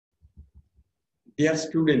Dear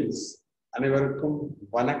students, அனைவருக்கும்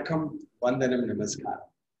வணக்கம், வந்தனம், நமஸ்காரம்.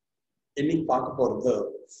 இன்னைக்கு பார்க்க போறது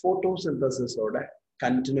photosynthesis ஓட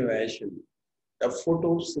continuation, the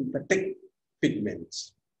photosynthetic pigments.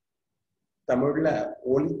 தமிழ்ல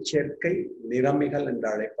ஒளிச்சேர்க்கை நிறமிகள் என்று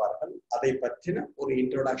அழைப்பார்கள். அதை பற்றின ஒரு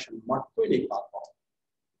இன்ட்ரோடக்ஷன் மட்டும் இன்னைக்கு பார்ப்போம்.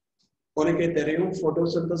 உனக்கே தெரியும்,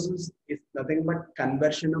 photosynthesis is nothing but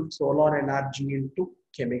conversion of solar energy into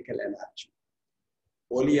chemical energy.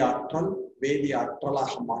 ஒளி ஆற்றல் வேதி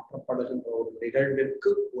ஆற்றலாக மாற்றப்படுகின்ற ஒரு நிகழ்விற்கு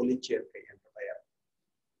ஒளிச்சேர்க்கை என்று பெயர்.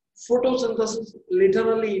 Photosynthesis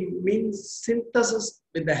literally means synthesis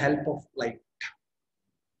with the help of light.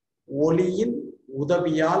 ஒளியின்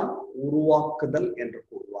உதவியால் உருவாக்குதல் என்று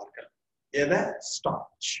கூறுவார்கள். எதை?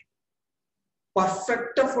 ஸ்டார்ச்.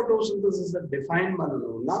 பர்ஃபெக்டா photosynthesis டிஃபைன்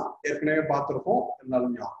பண்ணணும்னா ஏற்கனவே பார்த்திருக்கோம்,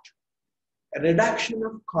 இருந்தாலும் ஞாபகம். Reduction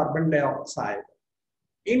of carbon dioxide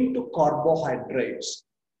into carbohydrates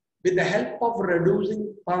with the help of reducing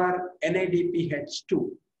power NADPH2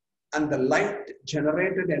 and the light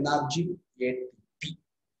generated energy ATP.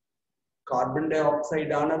 Carbon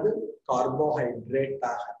dioxide ஆனது carbohydrate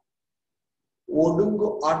ஆக ஒடுங்கு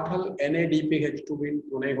ஆற்றல் NADPH2 இன்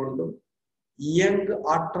துணை கொண்டும் இயங்கு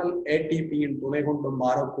ஆற்றல் ATP இன் துணை கொண்டும்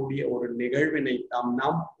மாறக்கூடிய ஒரு நிகழ்வினை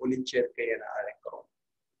நாம் ஒளிச்சேர்க்கை என அழைக்கிறோம்.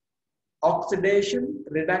 Oxidation,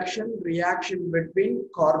 reduction, reaction between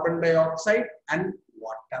carbon dioxide and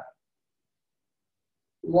water.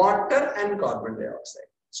 Water and carbon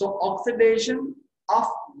dioxide. So oxidation of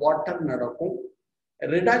water nadakum,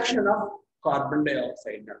 reduction of carbon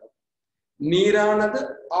dioxide nadakum. நீரானது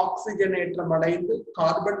ஆக்சிஜனேற்றம் அடைந்து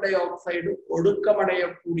கார்பன் டை ஆக்சைடு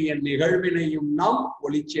ஒடுக்கமடையக்கூடிய நிகழ்வினையும் நாம்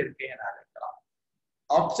ஒளிச்சேர்க்கை என அழைக்கலாம்.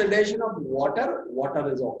 Oxidation of water, water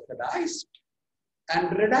is oxidized. And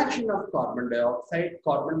reduction of carbon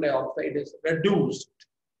dioxide is reduced.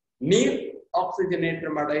 நீர்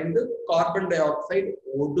ஆக்சிஜனேற்றம் அடைந்து கார்பன் டை ஆக்சைடு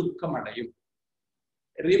ஒடுக்கம் அடையும்.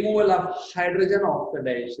 Removal of hydrogen,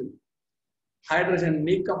 oxidation. Hydrogen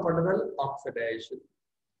நீக்கப்படுதல், oxidation.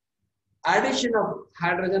 Addition of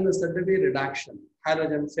hydrogen is said to be reduction.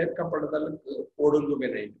 Hydrogen சேர்க்கப்படுதலுக்கு ஒடுங்கு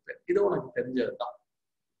வினை. இது உனக்கு தெரிஞ்சதுதான்.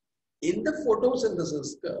 இந்த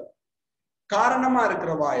photosynthesisக்கு காரணமா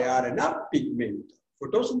இருக்கிறவா யாருன்னா pigment.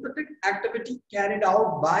 Photosynthetic activity carried out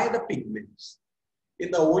by the pigments.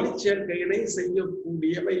 இந்த ஒளிச்சேர்க்கையினை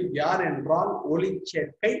செய்யக்கூடியவை யார் என்றால்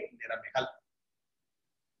ஒளிச்சேர்க்கை நிறமிகள்.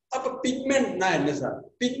 அப்ப பிக்மெண்ட்னா என்ன sir?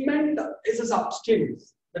 Pigment is a substance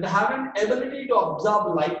that have an ability to absorb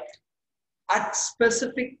light at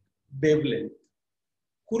specific wavelength.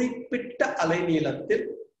 குறிப்பிட்ட அலைநீளத்தில்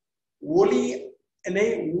ஒளியினை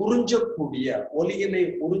உறிஞ்சக்கூடிய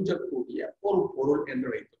ஒரு பொருள் என்று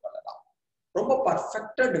வைத்துக் கொள்ளலாம். ரொம்ப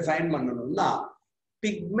பர்ஃபெக்டா டிஃபைன் பண்ணணும்னா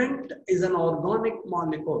pigment is an organic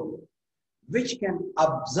molecule which can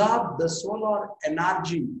absorb the solar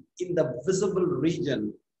energy in the visible region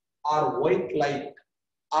or white light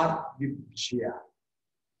or vibgea.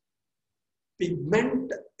 Pigment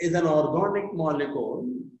is an organic molecule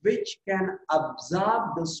which can absorb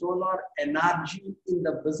the solar energy in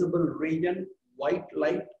the visible region, white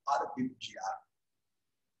light or vibgea.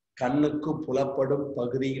 கண்ணுக்கு புலப்படும்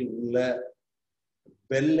பகுதியில் உள்ள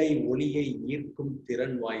வெள்ளை ஒளியை ஈர்க்கும்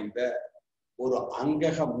திறன் வாய்ந்த ஒரு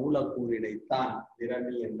அங்கக மூலக்கூறினைத்தான்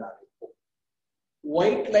நிறமி என்று அழைப்போம்.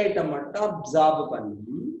 ஒயிட் லைட்டை மட்டும் அப்சார்ப்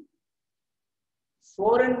பண்ணி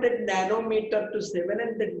 400 nanometre to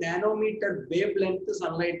 700 nanometre wave length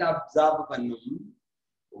sunlight absorb பண்ணும்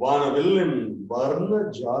வானவில்லின் வர்ண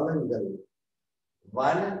ஜாலங்கள்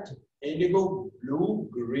violet, indigo, blue,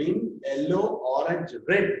 green, yellow, orange,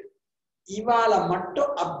 red இவால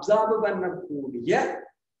மட்டும் அப்சார்ப் பண்ணக்கூடிய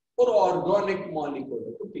ஒரு organic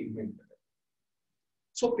மாலிகூலுக்கு pigment.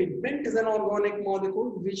 So pigment is an organic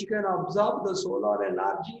molecule which can absorb the solar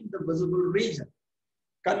energy in the visible region.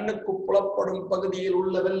 கண்ணுக்கு புலப்படும் பகுதியில்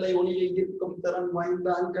உள்ள வெள்ளை ஒளியை ஈர்க்கும் திறன் வாய்ந்த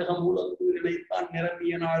அங்கக மூலக்கூறினைத்தான்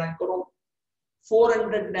நிறமி என அழைக்கிறோம்.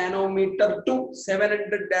 400 nanometre to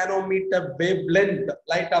 700 nanometre wave length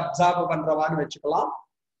light absorb பண்றவான்னு வச்சுக்கலாம்.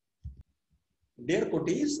 Dear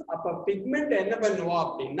cuties, அப்ப பிக்மெண்ட் என்ன பண்ணுவா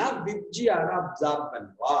அப்படின்னா விப்ஜியார அப்சார்ப்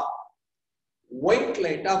பண்ணுவா, ஒயிட்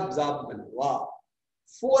லைட் அப்சார்ப் பண்ணுவா.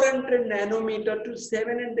 400 nanometre to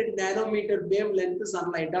 700 nanometre wave length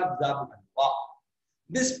sunlight absorb பண்ணுவா.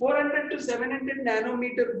 This 400 to 700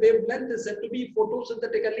 nanometer wavelength is said to be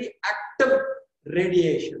photosynthetically active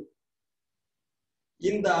radiation.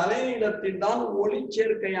 இந்த அலைநீளத்தில் தான்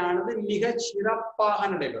ஒளிச்சேர்க்கையானது மிக சிறப்பாக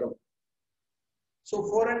நடைபெறும். So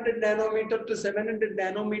 400 nanometer to 700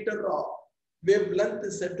 nanometer wavelength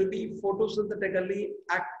is said to be photosynthetically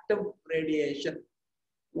active radiation.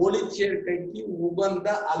 ஒளிச்சேர்க்கைக்கு உகந்த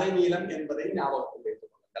அலைநீளம் என்பதை ஞாபகத்தில்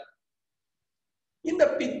வைத்துக் கொள்ளுங்கள். இந்த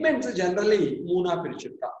pigments generally மூணா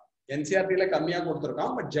பிரிச்சிருக்கான். NCERT-ல கம்மியா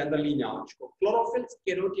கொடுத்திருக்கான், but generally ஞாபகம். Chlorophylls,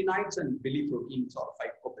 carotenoids and bilirubins or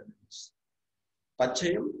phycobillins.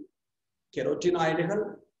 பச்சையம், carotenoidகள்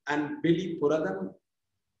and bilipuradam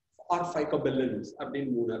or phycobillins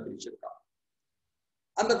அப்படின்னு மூணா பிரிச்சிருக்கான்.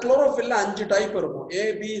 அந்த chlorophyll 5 டைப் இருக்கும். A,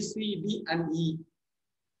 B, C, D and E.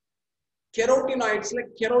 Carotenoidsல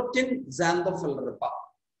carotene xanthophyll இருப்பா.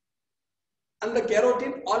 அந்த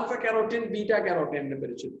carotene alpha carotene beta carotene னு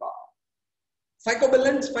பிரிச்சிருப்பா.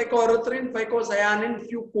 Phycobillins, phycoerythrin, phycocyanin,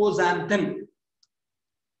 fucoxanthin.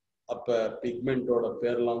 அப்ப பிக்மெண்டோட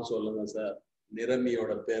பேர்லாம் சொல்லுங்க சார்.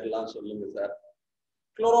 நிறமியோட பேர்லாம் சொல்லுங்க sir.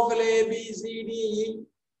 Chlorophyll A, B, C, D, E,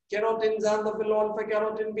 carotene, xanthophyll, alpha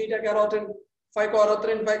carotene, beta carotene,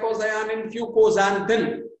 phycoerythrin, phycocyanin, fucoxanthin.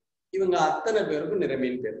 இவங்க அத்தனை பேருக்கு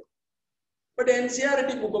நிறமியின் பேர். பட் NCERT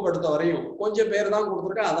புக்கை பொறுத்த வரையும் கொஞ்சம் பேர் தான்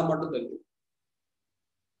கொடுத்துருக்கேன், அதை மட்டும் தெரியும்.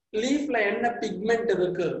 லீஃப்ல என்ன பிக்மெண்ட்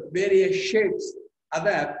இருக்கு, வேரியஸ் ஷேட்ஸ், அத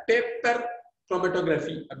பேப்பர்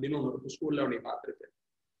குரோமேட்டோகிராஃபி அப்படின்னு ஒன்று இருக்கு, ஸ்கூல்ல ஒன்று பார்த்துருக்கேன்.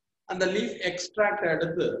 அந்த லீஃப் எக்ஸ்ட்ராக்ட்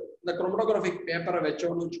எடுத்து இந்த குரோமேட்டோகிராஃபிக் பேப்பரை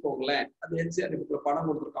வச்சோன்னு வச்சுக்கோங்களேன், அது NCERT புக்ல படம்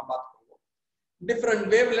கொடுத்துருக்கான், பார்த்துக்கோங்க. Different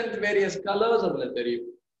wave length, various colours அதுல தெரியும்.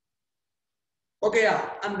 ஓகேயா?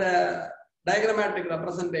 அந்த டயக்ராமேட்டிக்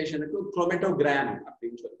ரெப்ரசன்டேஷனுக்கு குரோமேட்டோகிராம்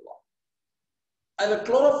அப்படின்னு சொல்லுவாங்க. அதுல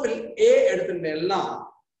chlorophyll A எடுத்துட்டேன்னா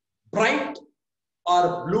bright R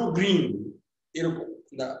blue green இருக்கும்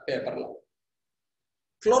இந்த பேப்பர்ல.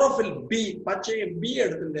 chlorophyll B, பச்சை B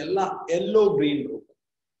எடுத்துட்டேன்னா yellow green இருக்கும்.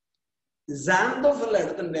 xanthophyll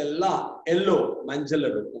எடுத்துட்டேன்னா yellow மஞ்சள்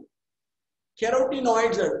இருக்கும்.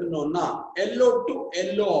 carotenoids எடுத்துட்டோம்னா yellow to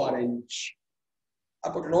yellow orange.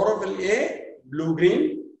 அப்ப chlorophyll A blue green,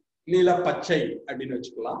 நீல பச்சை அப்படின்னு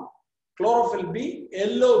வச்சுக்கலாம். chlorophyll B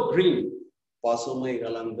yellow green, பசுமை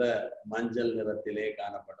கலந்த மஞ்சள் நிறத்திலே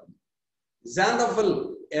காணப்படும். xanthophyll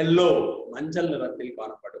yellow, மஞ்சள் நிறத்தில்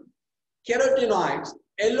காணப்படும். carotenoids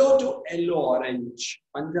yellow to yellow orange,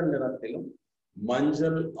 மஞ்சள் நிறத்திலும்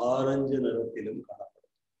மஞ்சள் ஆரஞ்சு நிறத்திலும்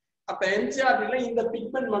காணப்படும். அப்ப NCERT-ல இந்த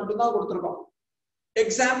பிக்மெண்ட் மட்டும் தான் கொடுத்திருக்கோம்.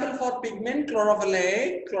 Example for pigment: chlorophyll A,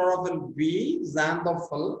 chlorophyll B,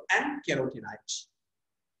 xanthophyll and carotenoids.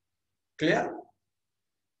 Clear?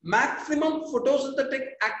 Maximum photosynthetic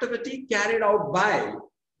activity carried out by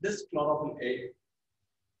this chlorophyll A.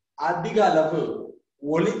 அதிக அளவு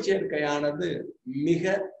ஒளிச்சேர்க்கையானது மிக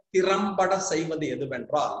திறம்பட செய்வது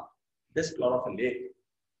எதுவென்றால் this chlorophyll A,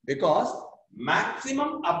 because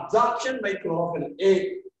maximum absorption by chlorophyll A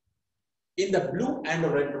in the blue and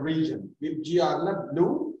red region. VGR-ல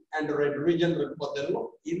blue and red region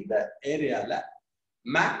இருப்பதெல்லாம் இந்த ஏரியால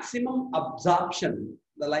maximum absorption,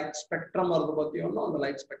 the light spectrum வருது பத்தியோன்னா அந்த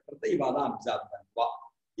லைட் ஸ்பெக்ட்ரத்தை இவ தான் அப்சார்ப் பண்ணுவா.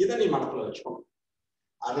 இதை நீ மனசுல வச்சுக்கணும்.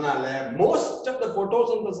 அதனால most of the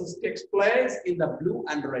photosynthesis takes place in the blue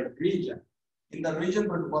and red region. இந்த ரீஜன்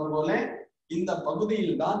போல இந்த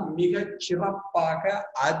பகுதியில் தான் மிக சிறப்பாக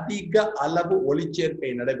அதிக அளவு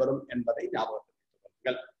ஒளிச்சேர்க்கை நடைபெறும் என்பதை ஞாபகப்படுத்திக்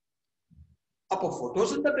கொள்ளுங்கள். அப்போ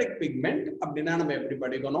photosynthetic pigment அப்படின்னா நம்ம எப்படி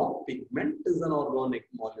படிக்கணும்? Pigment is an organic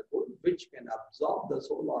molecule which can absorb the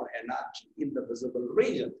solar energy in the visible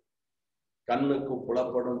region. கண்ணுக்கு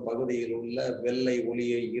புலப்படும் பகுதியில் உள்ள வெள்ளை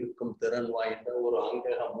ஒளியை ஈர்க்கும் திறன் வாய்ந்த ஒரு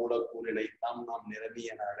அங்கக மூலக்கூறினை தான் நாம் நிறமி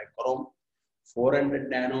என அழைக்கிறோம். 400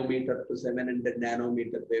 nanometer to 700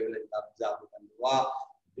 nanometer wavelength absorb பண்ணுவா,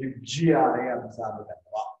 VGR-ஐ absorb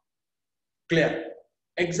பண்ணுவா. Clear?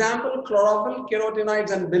 Example: chlorophyll,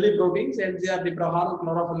 carotenoids and biliproteins. NCERT பிரகாரம்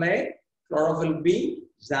chlorophyll A, chlorophyll B,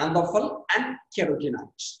 xanthophyll and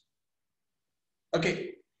carotenoids. Okay,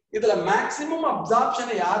 இதுல மேக்ஸிமம்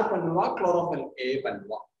அப்சார்ப்ஷனை யார் பண்ணுவா? chlorophyll A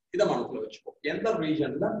பண்ணுவா. இத மனசுல வச்சுக்கோ. எந்த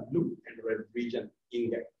ரீஜன்ல? blue and red region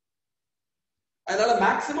இங்க. அதனால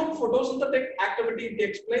maximum photosynthetic activity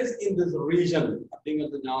takes place in this region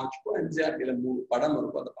அப்படிங்கிறது ஞாபகம் வச்சுக்கோ. NCERT-ல 3 படம்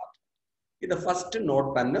இருக்கும், அதை பார்த்து இத ஃபர்ஸ்ட் நோட்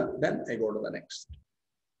பண்ணு, then I go to the next.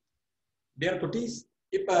 Dear cuties,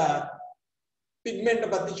 இப்ப பிக்மெண்ட்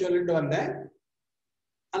பத்தி சொல்லிட்டு வந்தேன்.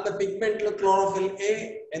 அந்த பிக்மெண்ட்ல chlorophyll A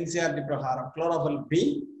NCERT பிரகாரம், chlorophyll B,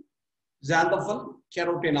 xanthophyll,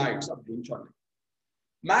 carotenoids அப்படின்னு சொன்னேன்.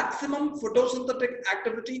 Maximum photosynthetic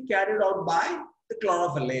activity carried out by the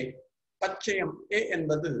chlorophyll A. பச்சையம் A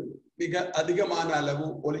என்பது மிக அதிகமான அளவு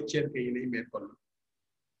ஒளிச்சேர்க்கையினை மேற்கொள்ளும்.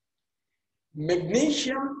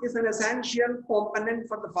 Magnesium is an essential component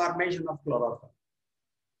for the formation of chlorophyll.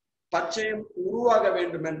 பச்சையம் உருவாக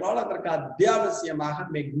வேண்டும் என்றால் அதற்கு அத்தியாவசியமாக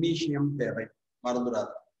மெக்னீசியம் தேவை,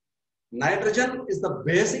 மறந்துடாது. Nitrogen is the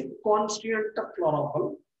basic கான்ஸ்டிட்யூயன்ட் of chlorophyll.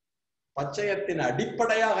 பச்சையத்தின்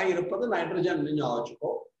அடிப்படையாக இருப்பது நைட்ரஜன்.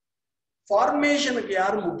 ஞாபகம். ஃபார்மேஷனுக்கு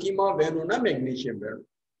யார் முக்கியமா வேணும்னா மெக்னீசியம் வேணும்.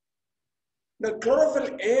 The chlorophyll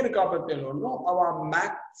A இருக்கா பத்தியலோனோ அவ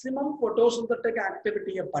maximum photosynthetic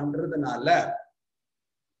activity பண்றதுனால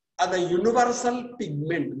அத universal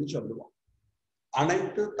pigment னு சொல்லுவோம்.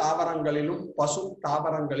 அனைத்து தாவரங்களிலும் பசு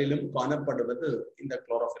தாவரங்களிலும் காணப்படுவது இந்த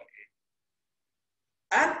chlorophyll A.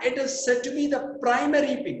 And it is said to be the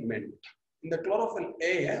primary pigment. இந்த chlorophyll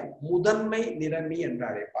A முதன்மை நிறமி என்று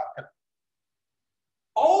அழைப்பார்கள்.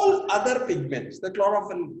 All other pigments, the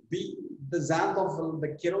chlorophyll B, the xanthophyll,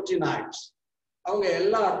 the carotenoids, அவங்க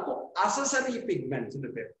எல்லாருக்கும் accessory pigments னு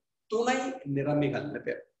பேர், துணை நிறமிகள்னு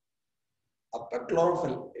பேர். அப்ப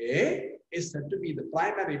chlorophyll A is said to be the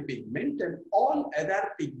primary pigment and all other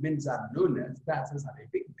pigments are known as the accessory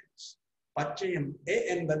pigments. பச்சையம் A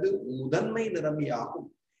என்பது முதன்மை நிறமியாகும்.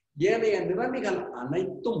 ஏனைய நிறமிகள்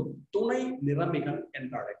அனைத்தும் துணை நிறமிகள்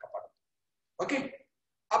என்று அழைக்கப்படும். ஓகே,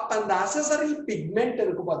 அப்ப அந்த accessory pigment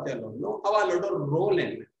இருக்கு பார்த்தீங்கன்னா அவளோட ரோல்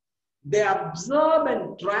என்ன? They absorb and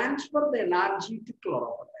transfer the energy to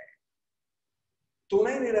chlorophyll.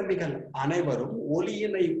 துணை நிறமிகள் அனைவரும்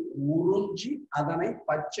ஒளியினை உறிஞ்சி அதனை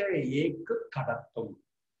பச்சை ஏக்கு கடத்தும்.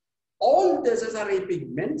 All necessary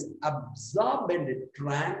pigments absorb and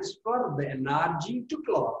transfer the energy to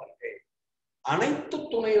chlorophyll A. அனைத்து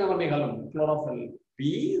துணை நிறமிகளும் chlorophyll B,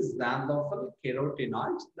 xanthophyll,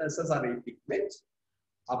 carotenoids, necessary pigments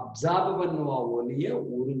absorb பண்ணுவா ஒளியை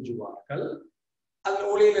உறிஞ்சுவார்கள். அது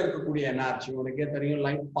ஒளியில இருக்கக்கூடிய எனர்ஜி உனக்கே தெரியும்,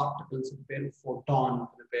 லைட் பார்ட்டிகல்ஸ் பேர் ஃபோட்டான்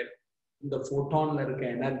பேர். இந்த ஃபோட்டான்ல இருக்க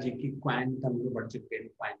எனர்ஜிக்கு குவாண்டம்னு படிச்சிருப்பேன்,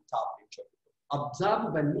 குவாண்டா அப்படின்னு சொல்லிட்டு அப்சார்ப்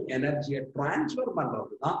பண்ணி எனர்ஜியை டிரான்ஸ்ஃபர்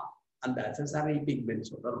பண்றதுதான் அந்த accessory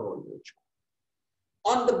pigments ஓட ரோல் வச்சுக்கோ.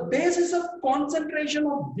 On the basis of concentration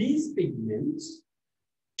of these pigments,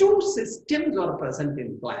 two systems are present in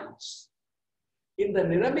plants. இந்த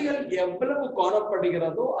நிறமிகள் எவ்வளவு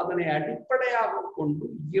காணப்படுகிறதோ அதனை அடிப்படையாக கொண்டு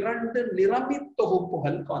இரண்டு நிறமி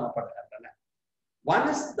தொகுப்புகள் காணப்படுகின்றன. One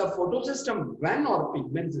is the photosystem 1 or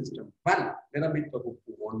pigment system 1, நிறமி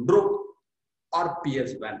தொகுப்பு 1 or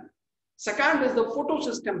PS1. Second is the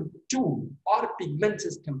photosystem 2 or pigment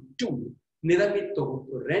system 2, நிறமி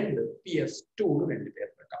தொகுப்பு 2, PS2 ரெண்டு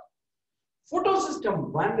பேர் இருக்காங்க. Photosystem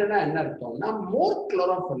 1 என்ன அர்த்தம்னா more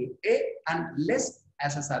chlorophyll A and less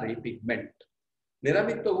accessory pigment.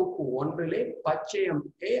 நிறமி தொகுப்பு 1லே பச்சையம்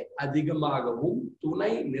A அதிகமாகவும் துணை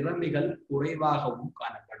நிறமிகள் குறைவாகவும்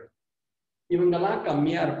காணப்படும். இவங்கெல்லாம்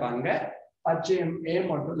கம்மியா இருப்பாங்க, பச்சையம் A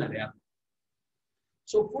மட்டும் நிறைய.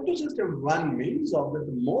 So photosystem 1 means of the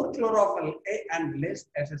more chlorophyll A and less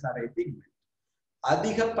accessory pigment.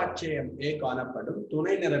 அதிக பச்சையம் A காணப்படும்,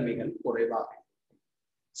 துணை நிறமிகள் குறைவாக.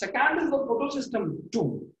 Second is the photosystem 2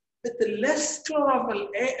 with less chlorophyll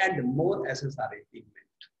A and more accessory pigment.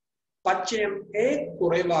 பச்சையம் A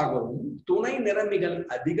குறைவாகவும் துணை நிறமிகள்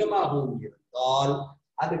அதிகமாகவும் இருந்தால்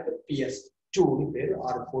அதுக்கு PS2 பேர்,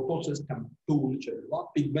 or photosystem 2 சொல்லுவோம்,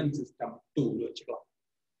 pigment system 2 வச்சுக்கலாம்.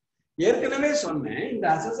 ஏற்கனவே சொன்னேன் இந்த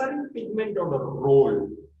accessory pigment ஓட ரோல்,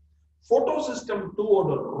 photosystem 2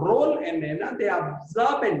 ஓட ரோல் என்னன்னா they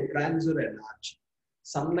absorb and transfer energy.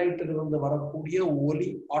 சன்லைட்ல இருந்து வரக்கூடிய ஒளி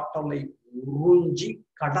ஆற்றலை உறிஞ்சி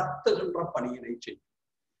கடத்துகின்ற பணியினை செய்யும்.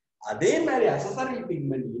 அதே மாதிரி accessory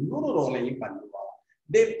pigment இன்னொரு ரோலையும் பண்ணுவா.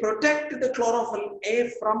 They protect the chlorophyll A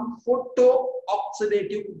from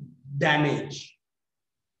photooxidative damage.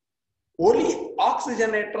 ஒளி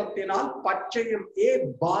ஆக்சிஜனேற்றத்தினால் பச்சையம் A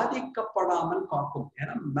பாதிக்கப்படாமல் காக்கும்.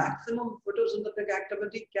 ஏன்னா maximum photosynthetic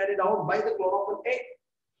activity carried out by the chlorophyll A.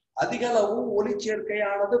 அதிக அளவு ஒளி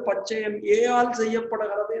சேர்க்கையானது பச்சையம் A ஆல்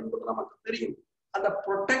செய்யப்படுகிறது என்பது நமக்கு தெரியும். அந்த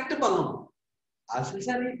ப்ரொடெக்ட் பண்ணணும்.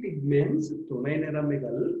 accessory pigments துணை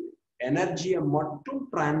நிறமிகள் எனர்ஜியை மட்டும்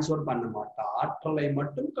டிரான்ஸ்ஃபர் பண்ண மாட்டா, ஆற்றலை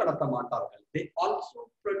மட்டும் கடத்த மாட்டார்கள். They also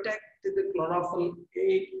protect the chlorophyll A,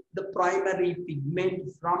 the primary pigment,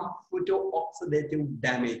 from photooxidative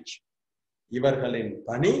damage. இவர்களின்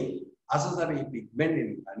பணி, accessory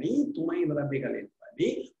pigmentin பணி, துணை நிறமிகளின் பணி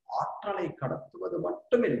ஆற்றலை கடத்துவது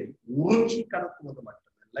மட்டுமில்லை, உறிஞ்சி கடத்துவது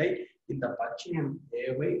மட்டுமில்லை, இந்த பச்சையம்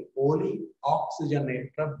ஏவை ஒளி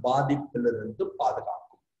ஆக்சிஜனேற்ற பாதிப்பிலிருந்து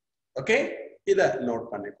பாதுகாக்கும். ஓகே, இத நோட்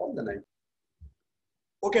பண்ணிப்போம்.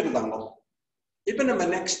 ஓகே தாங்க. இப்ப நம்ம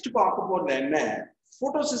நெக்ஸ்ட் பார்க்க போறது என்ன,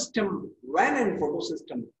 photosystem 1 and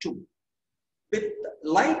photosystem 2 with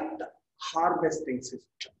light harvesting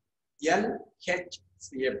system, LHC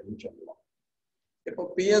அப்படின்னு சொல்லுவோம். இப்போ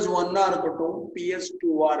PS1 இருக்கட்டும்,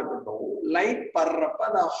 PS2 இருக்கட்டும், லைட் படுறப்ப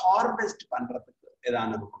அதை ஹார்வெஸ்ட் பண்றதுக்கு ஏதான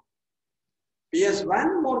இருக்கும். PS1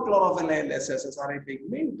 more chlorophyll A, less accessory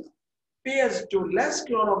pigment. PS2 less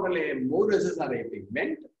chlorophyll A, more accessory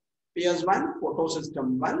pigment. PS1 photosystem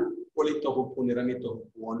 1 ஒளி தொகுப்பு நிறமி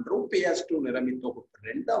தொகுப்பு 1, PS2 நிறமி தொகுப்பு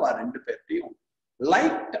 2. அவ ரெண்டு பேர்த்தையும்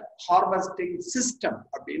லைட் ஹார்வெஸ்டிங் சிஸ்டம்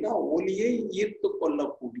அப்படின்னா ஒளியை ஈர்த்து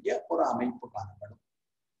கொள்ளக்கூடிய ஒரு அமைப்பு காணப்படும்.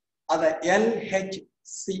 அதை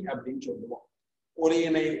LHC அப்படின்னு சொல்லுவோம்.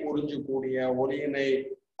 ஒளியினை உறிஞ்சக்கூடிய, ஒளியினை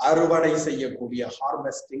அறுவடை செய்யக்கூடிய,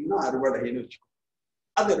 ஹார்வெஸ்டிங்னா அறுவடைன்னு வச்சுக்கோ,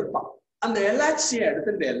 அது இருப்பான். அந்த LHC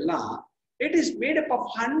எடுத்துட்டு எல்லாம் it is made up of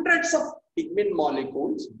hundreds of pigment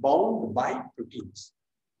molecules bound by proteins.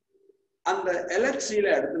 அந்த LHC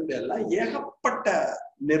எடுத்துட்டு எல்லாம் ஏகப்பட்ட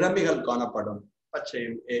நிறமிகள் காணப்படும்.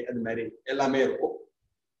 பச்சையும் அது மாதிரி எல்லாமே இருக்கும்.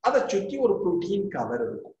 அதை சுற்றி ஒரு புரோட்டீன் கவர்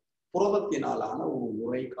இருக்கும். புரதத்தினாலான ஒரு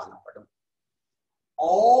உரை காணப்படும்.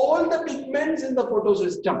 All the pigments in the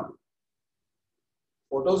photosystem.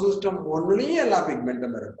 Photosystem 1 எல்லா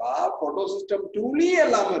பிக்மெண்ட்டும் இருப்பா, photosystem 2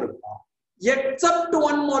 எல்லாமே இருப்பா, except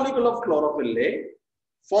one molecule of chlorophyll A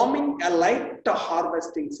forming a light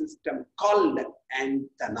harvesting system called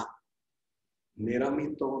antenna. நிறமி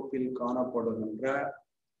தொகுப்பில் காணப்படுகின்ற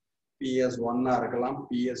PS1 இருக்கலாம்,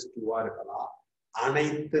 PS2 இருக்கலாம்,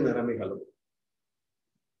 அனைத்து நிறமிகளும்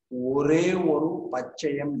ஒரே ஒரு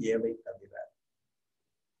பச்சையம் ஏவை தவிர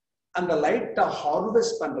அந்த லைட்டை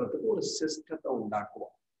ஹார்வெஸ்ட் பண்றதுக்கு ஒரு சிஸ்டத்தை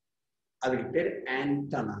உண்டாக்குவோம். அதுக்கு பேர்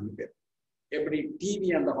ஆண்டனான்னு பேர். எப்படி டிவி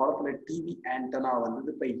அந்த காலத்துல டிவி ஆண்டனா வந்தது,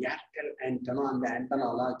 இப்ப ஏர்டெல் ஆண்டனா, அந்த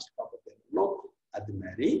ஆண்டனாலாம் வச்சிருக்காங்க தெரியணும். அது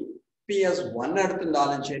மாதிரி PS1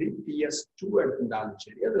 எடுத்துட்டாலும் சரி, PS2 எடுத்துட்டாலும்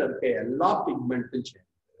சரி, அதுல இருக்க எல்லா பிக்மெண்ட்டும்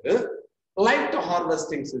சேர்ந்து லைட்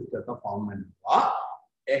ஹார்வெஸ்டிங் சிஸ்டத்தை ஃபார்ம் பண்ணுவா,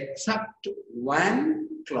 எக்ஸப்ட் ஒன்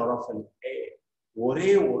குளோரோஃபில் ஏ,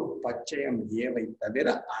 ஒரே ஒரு பச்சையம் ஏவை தவிர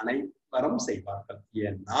அனைவரும் செய்வார்கள்.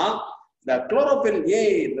 ஏன்னா the chlorophyll A,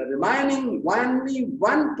 the remaining only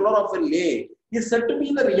one chlorophyll A is said to be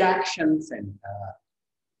the reaction center.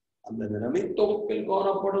 அந்த நிறமி தொகுப்பில்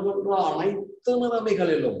காணப்படுகின்ற அனைத்து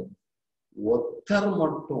நிறமிகளிலும் ஒத்தர்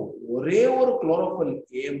மட்டும், ஒரே ஒரு chlorophyll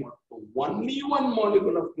A மட்டும், only one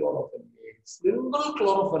molecule of chlorophyll A, single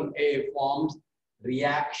chlorophyll A forms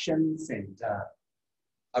reaction center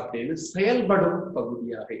அப்படின்னு செயல்படும்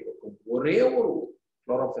பகுதியாக இருக்கும். ஒரே ஒரு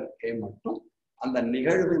chlorophyll A மட்டும் அந்த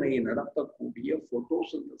நிகழ்வினை நடத்தக்கூடிய,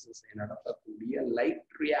 போட்டோசிந்தசிஸை நடத்தக்கூடிய,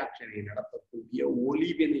 லைட் ரியாக்ஷனை நடத்தக்கூடிய,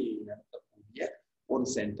 ஒளிவினையை நடத்தக்கூடிய ஒரு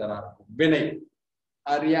சென்டரா இருக்கும். வினை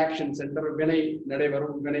ரியாக்ஷன் சென்டர், வினை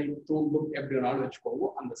நடைபெறும், வினை தூண்டும், எப்படி வேணாலும் வச்சுக்கோங்க,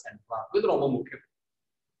 அந்த சென்டரா இருக்கும். இது ரொம்ப முக்கியம்.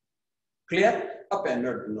 கிளியர்? அப்ப என்ன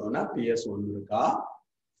எடுத்துட்டோம்னா PS1 இருக்கா,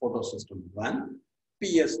 போட்டோசிஸ்டம் 1,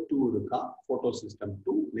 PS2 இருக்கா, போட்டோசிஸ்டம்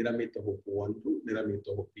 2, நிறமி தொகுப்பு 1, நிறமி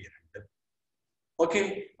தொகுப்பு 2. ஓகே,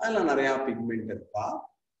 அதுல நிறைய பிக்மெண்ட் இருக்கா.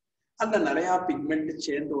 அந்த நிறைய பிக்மெண்ட்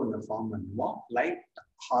சேர்ந்து ஒன்று ஃபார்ம் பண்ணுவோம், லைட்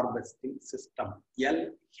ஹார்வெஸ்டிங் சிஸ்டம்,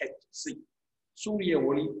 LHC. சூரிய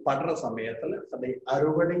ஒளி படுற சமயத்துல அதை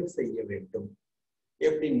அறுவடை செய்ய வேண்டும்.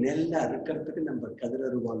 எப்படி நெல்லை அறுக்கிறதுக்கு நம்ம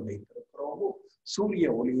கதிரருவால் வைத்திருக்கிறோமோ, சூரிய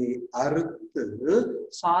ஒளியை அறுத்து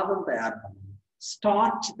சாதம் தயார் பண்ணணும்,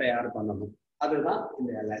 ஸ்டார்ச் தயார் பண்ணணும். அதுதான்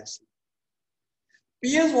இந்த LHC.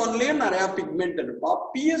 PS1லயும் நிறைய பிக்மெண்ட் இருப்பா,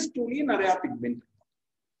 PS2லயும் நிறைய பிக்மெண்ட் இருப்பா,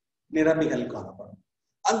 நிறமிகள் காணப்படும்.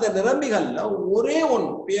 அந்த நிறமிகள்ல ஒரே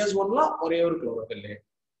ஒன்று, PS1ல ஒரே ஒரு குளோரோஃபில் ஏ,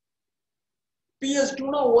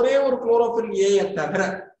 PS2னா ஒரே ஒரு குளோரோஃபில் ஏ தவிர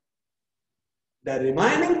the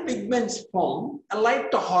remaining pigments form a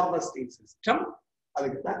light harvesting system.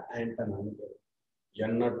 அதுக்கு தான் ஆண்டனான்னு பேரு.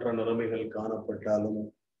 எண்ணற்ற நிறமிகள் காணப்பட்டாலும்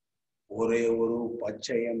ஒரே ஒரு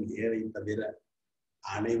பச்சையம் ஏவை தவிர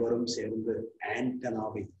அனைவரும் சேர்ந்து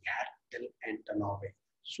ஆண்டனாவை, ஏர்டெல் ஆண்டனாவை,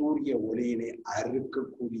 சூரிய ஒளியினை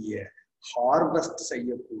அறுக்கக்கூடிய, ஹார்வெஸ்ட்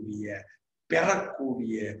செய்யக்கூடிய,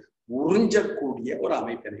 பெறக்கூடிய, உறிஞ்சக்கூடிய ஒரு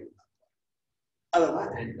அமைப்பினை உண்டாக்குவார்.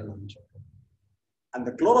 அதுதான் ஆண்டனான்னு சொல்றோம். அந்த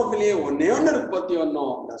குளோரோஃபிலே ஒன்னே ஒன்று இருக்கு பத்தி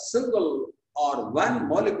ஒன்னும், the single or one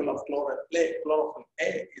molecule of chlorophyll A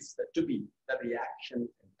is said to be the reaction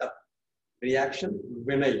center. Reaction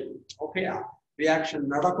வினை. ஓகேயா? ரியாக்ஷன்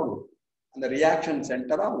நடக்கணும், அந்த ரியாக்ஷன்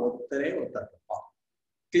சென்டரா ஒருத்தரே இருப்பான்.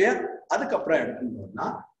 கிளியர்? அதுக்கப்புறம் எடுக்கணும்னா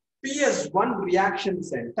PS1 ரியாக்ஷன்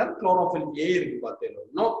சென்டர் குளோரோஃபில் ஏ இருக்கு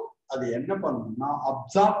பார்த்தீங்கன்னா, அது என்ன பண்ணணும்னா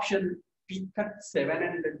அப்சார்ப்ஷன் பீக் அட்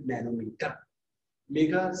 700 நானோமீட்டர்,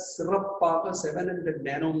 மிக சிறப்பாக 700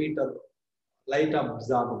 நானோமீட்டர் லைட்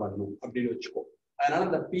அப்சார்ப் பண்ணும் அப்படின்னு வச்சுக்கோ. அதனால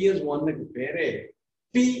இந்த PS1க்கு பேரே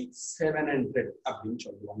P700 அப்படின்னு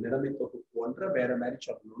சொல்லுவோம். நிறமி தொகுப்பு 1 வேற மாதிரி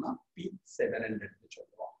சொல்லணும்னா P700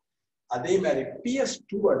 சொல்லுவோம். அதே மாதிரி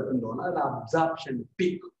PS2 எடுத்துட்டோம்னா அதுல அப்சார்ப்ஷன்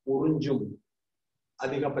பீக், உறிஞ்சும்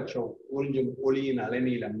அதிகபட்சம் உறிஞ்சும் ஒளியின்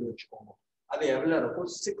அலைநீளம்னு வச்சுக்கோங்க. அது எவ்வளவு இருக்கும்?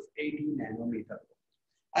 680 நானோமீட்டர் இருக்கும்.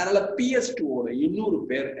 அதனால PS2ஓட இன்னொரு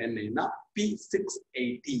பேர் என்னன்னா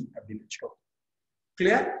P680 அப்படின்னு வச்சுக்கோங்க.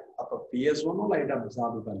 கிளியர்? அப்ப PS1 லைட்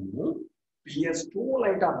அப்சார்ப் பண்ணும், PS2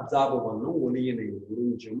 லைட் அப்சார்ப் பண்ணும், ஒளியினை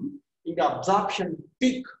உறிஞ்சும். இங்க அப்சார்ப்ஷன்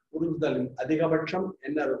பீக், உறிஞ்சுதல் அதிகபட்சம்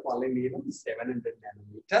என்ன இருக்கும்? அலைநீளம் 700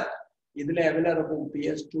 நானோமீட்டர். இதுல எவ்வளவு இருக்கும்?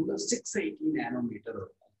 PS2 ல 680 நானோமீட்டர்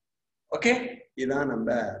இருக்கும். ஓகே, இதான்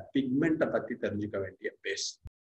நம்ம பிக்மெண்ட்டை பத்தி தெரிஞ்சுக்க வேண்டிய பேஸ்.